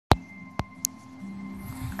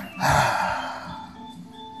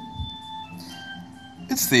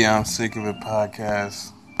It's the I'm Sick of It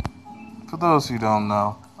podcast. For those who don't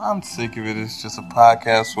know, I'm Sick of It is just a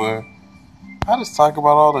podcast where I just talk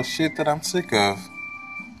about all the shit that I'm sick of.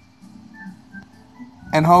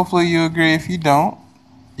 And hopefully you agree. If you don't,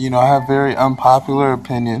 I have very unpopular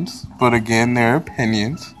opinions, but again, they're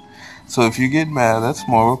opinions. So if you get mad, that's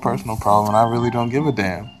more of a personal problem, and I really don't give a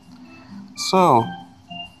damn. So,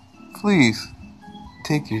 please,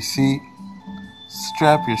 take your seat,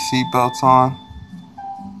 strap your seatbelts on,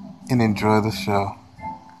 and enjoy the show.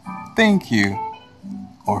 Thank you.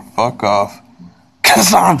 Or fuck off.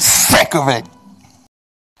 'Cause I'm sick of it.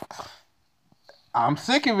 I'm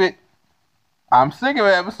sick of it. I'm sick of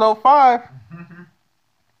it. Episode 5.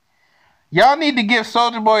 Y'all need to give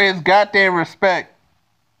Soulja Boy his goddamn respect.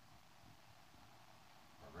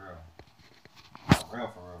 For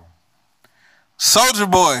real. Soulja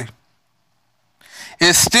Boy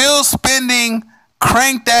is still spending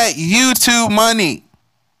crank that YouTube money.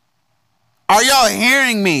 Are y'all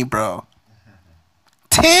hearing me, bro?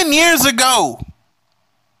 10 years ago,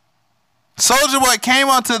 Soulja Boy came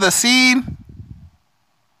onto the scene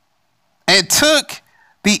and took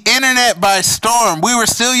the internet by storm. We were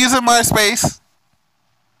still using MySpace.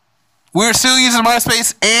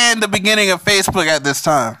 And the beginning of Facebook at this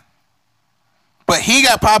time. But he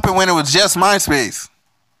got popping when it was just MySpace.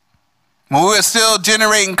 When we were still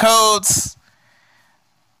generating codes,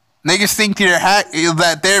 niggas think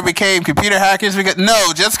that there became computer hackers.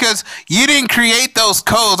 No, just because you didn't create those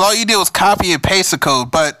codes, all you did was copy and paste the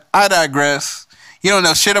code. But I digress. You don't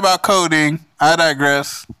know shit about coding. I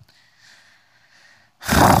digress.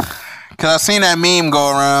 Because I seen that meme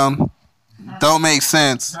go around. Don't make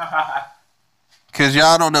sense. Because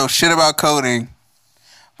y'all don't know shit about coding.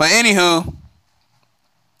 But anywho,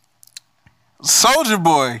 Soulja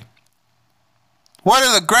Boy, one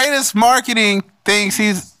of the greatest marketing things,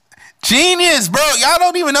 he's genius, bro. Y'all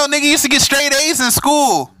don't even know nigga used to get straight A's in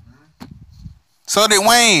school. So did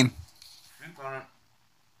Wayne. Speak on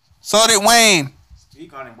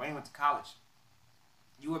it. Wayne went to college.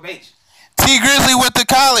 U of H. T Grizzly went to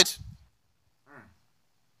college.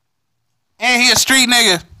 And he a street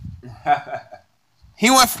nigga. He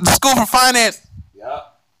went to school for finance.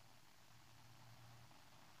 Yup.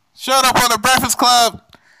 Showed up on the Breakfast Club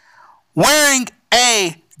wearing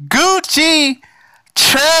a Gucci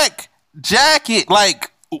track jacket,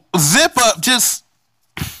 like zip up, just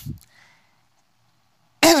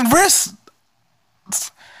and wrist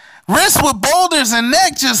with boulders and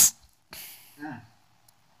neck just.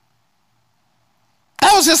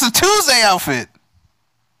 That was just a Tuesday outfit.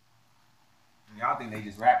 Y'all think they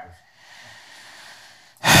just rappers.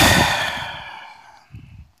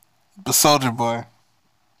 The Soulja Boy.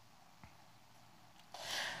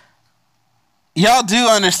 Y'all do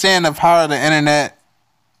understand the power of the internet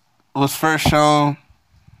was first shown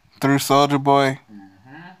through Soulja Boy.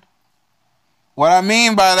 Mm-hmm. What I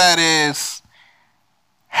mean by that is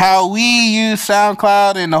how we use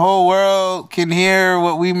SoundCloud and the whole world can hear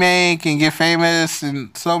what we make and get famous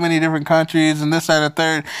in so many different countries and this, that, and the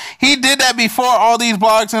third. He did that before all these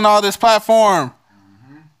blogs and all this platform.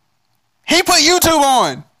 Mm-hmm. He put YouTube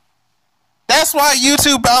on. That's why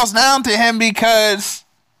YouTube bows down to him, because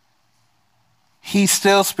he's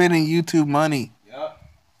still spending YouTube money. Yup.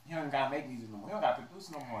 He don't gotta make music no more. He don't gotta produce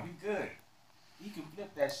no more. He good. He can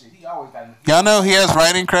flip that shit. He always got. Y'all know he has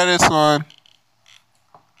writing credits on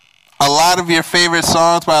a lot of your favorite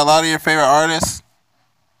songs by a lot of your favorite artists.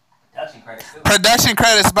 Production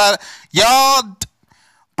credits by y'all,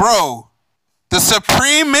 bro. The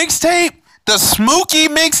Supreme mixtape, the Smokey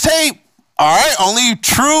mixtape. All right, only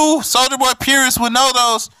true Soulja Boy purists would know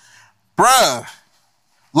those, bruh.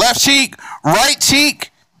 Left cheek, right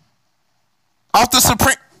cheek, off the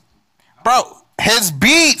Supreme, bro. His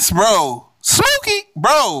beats, bro. Smokey,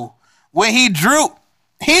 bro. When he drew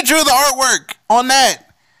the artwork on that.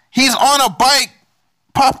 He's on a bike.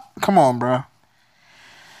 Pop. Come on, bro.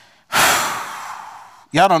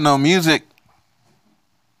 Y'all don't know music.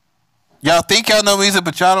 Y'all think y'all know music,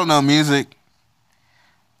 but y'all don't know music.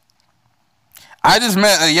 I just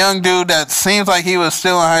met a young dude that seems like he was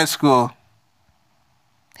still in high school.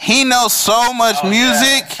 He knows so much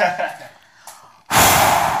music. Yeah.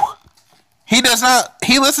 He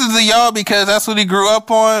listens to y'all because that's what he grew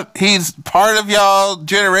up on. He's part of y'all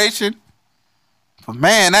generation. But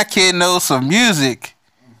man, that kid knows some music.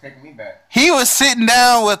 Taking me back. He was sitting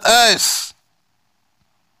down with us.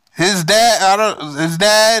 His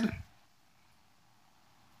dad,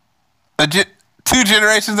 2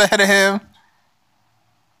 generations ahead of him.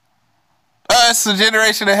 Us, a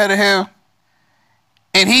generation ahead of him.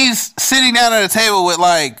 And he's sitting down at a table with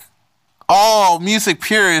like all music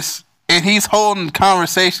purists And he's holding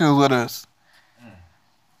conversations with us.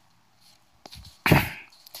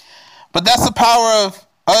 But that's the power of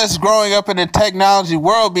us growing up in the technology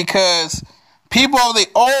world, because people of the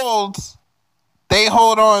old, they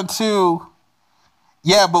hold on to,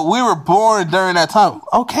 yeah, but we were born during that time.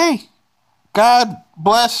 Okay. God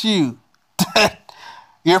bless you.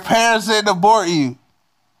 Your parents didn't abort you.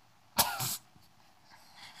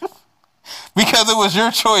 Because it was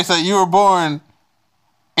your choice that you were born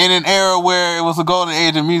in an era where it was the golden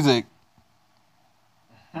age of music.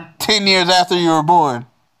 10 years after you were born.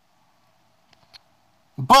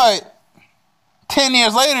 But 10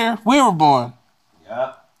 years later, we were born.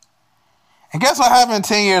 Yep. And guess what happened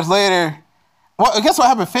 10 years later? Well, guess what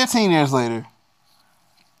happened 15 years later?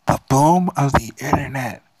 The boom of the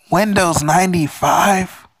internet. Windows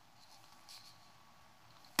 95.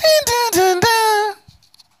 Dun, dun, dun, dun.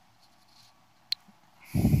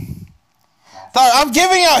 Dog, I'm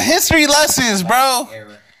giving y'all history lessons, bro.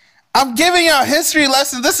 I'm giving y'all history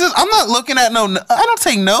lessons. I'm not looking at I don't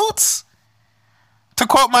take notes. To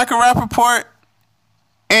quote Michael Rappaport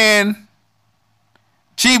and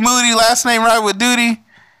G Moody, last name right with duty.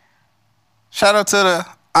 Shout out to the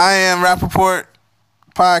I Am Rappaport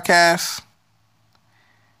podcast.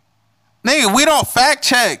 Nigga, we don't fact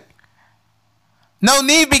check. No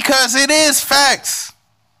need, because it is facts.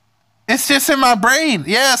 It's just in my brain.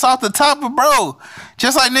 Yeah, it's off the top of bro.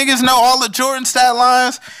 Just like niggas know all the Jordan stat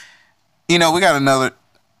lines. You know, we got another.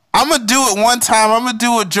 I'm going to do it one time. I'm going to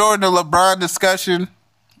do a Jordan and LeBron discussion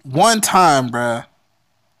one time, bruh.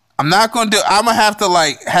 I'm not going to do. I'm going to have to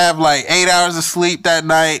have 8 hours of sleep that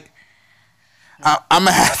night. I'm going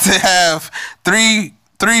to have to have three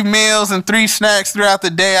meals and 3 snacks throughout the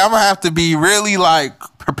day. I'm going to have to be really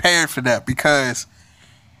prepared for that, because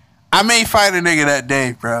I may fight a nigga that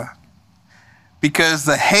day, bruh. Because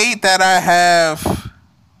the hate that I have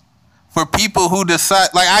for people who decide,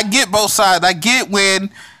 I get both sides. I get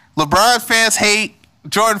when LeBron fans hate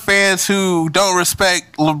Jordan fans who don't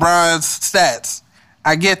respect LeBron's stats.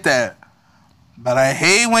 I get that. But I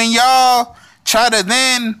hate when y'all try to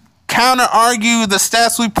then counter-argue the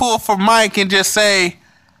stats we pull from Mike and just say,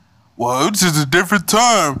 well, it's just a different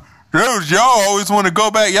time. Y'all always want to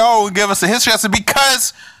go back. Y'all will give us a history lesson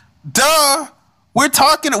because, duh, we're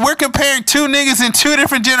comparing 2 niggas in 2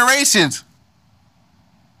 different generations.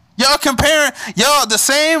 Y'all comparing, the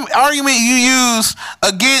same argument you use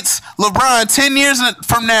against LeBron 10 years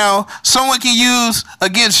from now, someone can use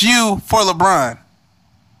against you for LeBron.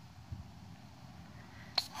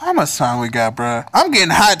 How much time we got, bro? I'm getting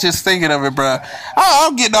hot just thinking of it, bro.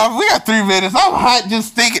 I'm getting off. We got 3 minutes. I'm hot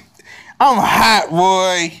just thinking. I'm hot,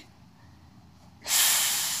 boy.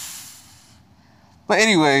 But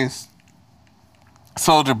anyways,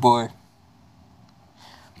 Soulja Boy.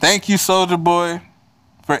 Thank you, Soulja Boy,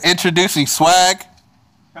 for introducing swag.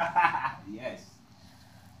 Yes.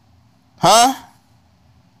 Huh?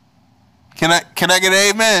 Can I get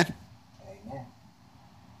an amen? Amen.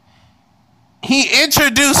 He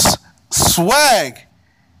introduced swag.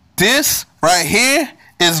 This right here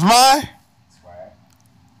is my Swag.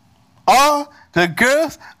 all the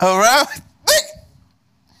girls around me.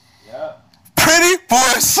 Yep. Pretty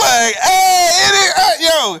boy swag. Hey,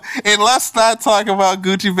 yo. And let's not talk about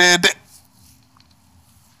Gucci Van. Niggas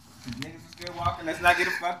are still walking. Let's not get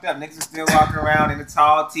it fucked up. Niggas are still walking around in the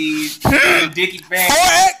tall tees, the Dickie fans.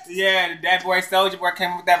 Yeah, that boy Soulja Boy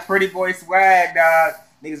came with that pretty boy swag, dog.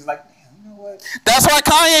 Niggas is like, damn, you know what? That's why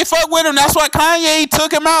Kanye fucked with him. That's why Kanye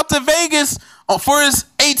took him out to Vegas for his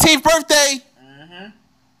 18th birthday.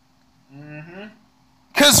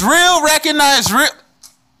 Cause real recognize real.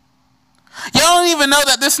 Y'all don't even know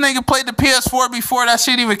that this nigga played the PS4 before that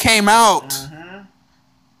shit even came out.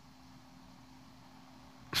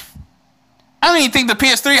 I don't even think the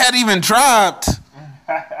PS3 had even dropped.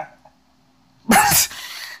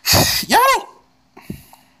 Y'all.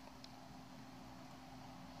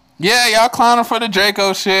 Yeah, y'all clowning for the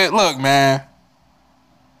Draco shit. Look, man.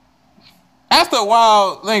 After a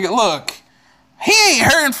while, nigga, look. He ain't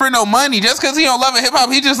hurting for no money just because he don't love it hip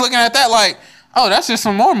hop. He just looking at that like, oh, that's just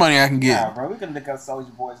some more money I can get. Nah, bro, we can look up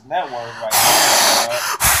Soulja Boy's net worth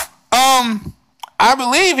right now, bro. I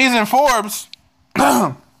believe he's in Forbes.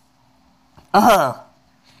 And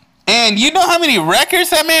you know how many records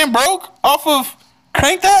that man broke off of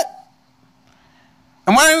Crank That?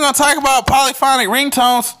 And we're not even gonna talk about polyphonic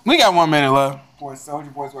ringtones. We got 1 minute left. Boy,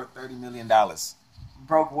 Soulja Boy's worth $30 million.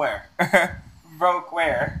 Broke where? Broke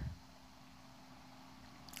where?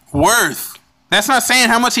 Worth. That's not saying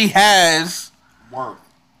how much he has. Worth.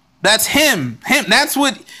 That's him. That's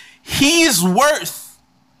what he's worth.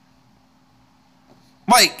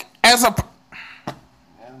 Like, as a... Them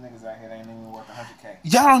niggas niggas out here that ain't even worth 100K.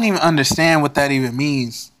 Y'all don't even understand what that even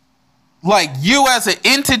means. Like, you as an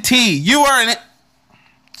entity, you are an...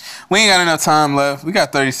 We ain't got enough time left. We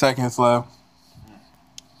got 30 seconds left.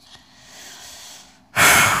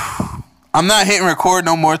 I'm not hitting record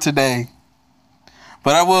no more today.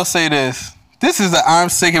 But I will say this. This is the I'm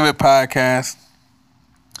Sick of It podcast.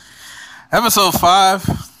 Episode 5.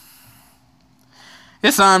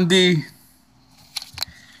 It's IMD.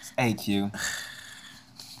 It's AQ.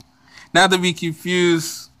 Not to be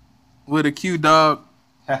confused with a Q dog.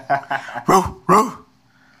 Row, row.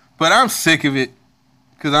 But I'm sick of it.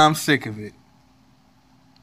 Because I'm sick of it.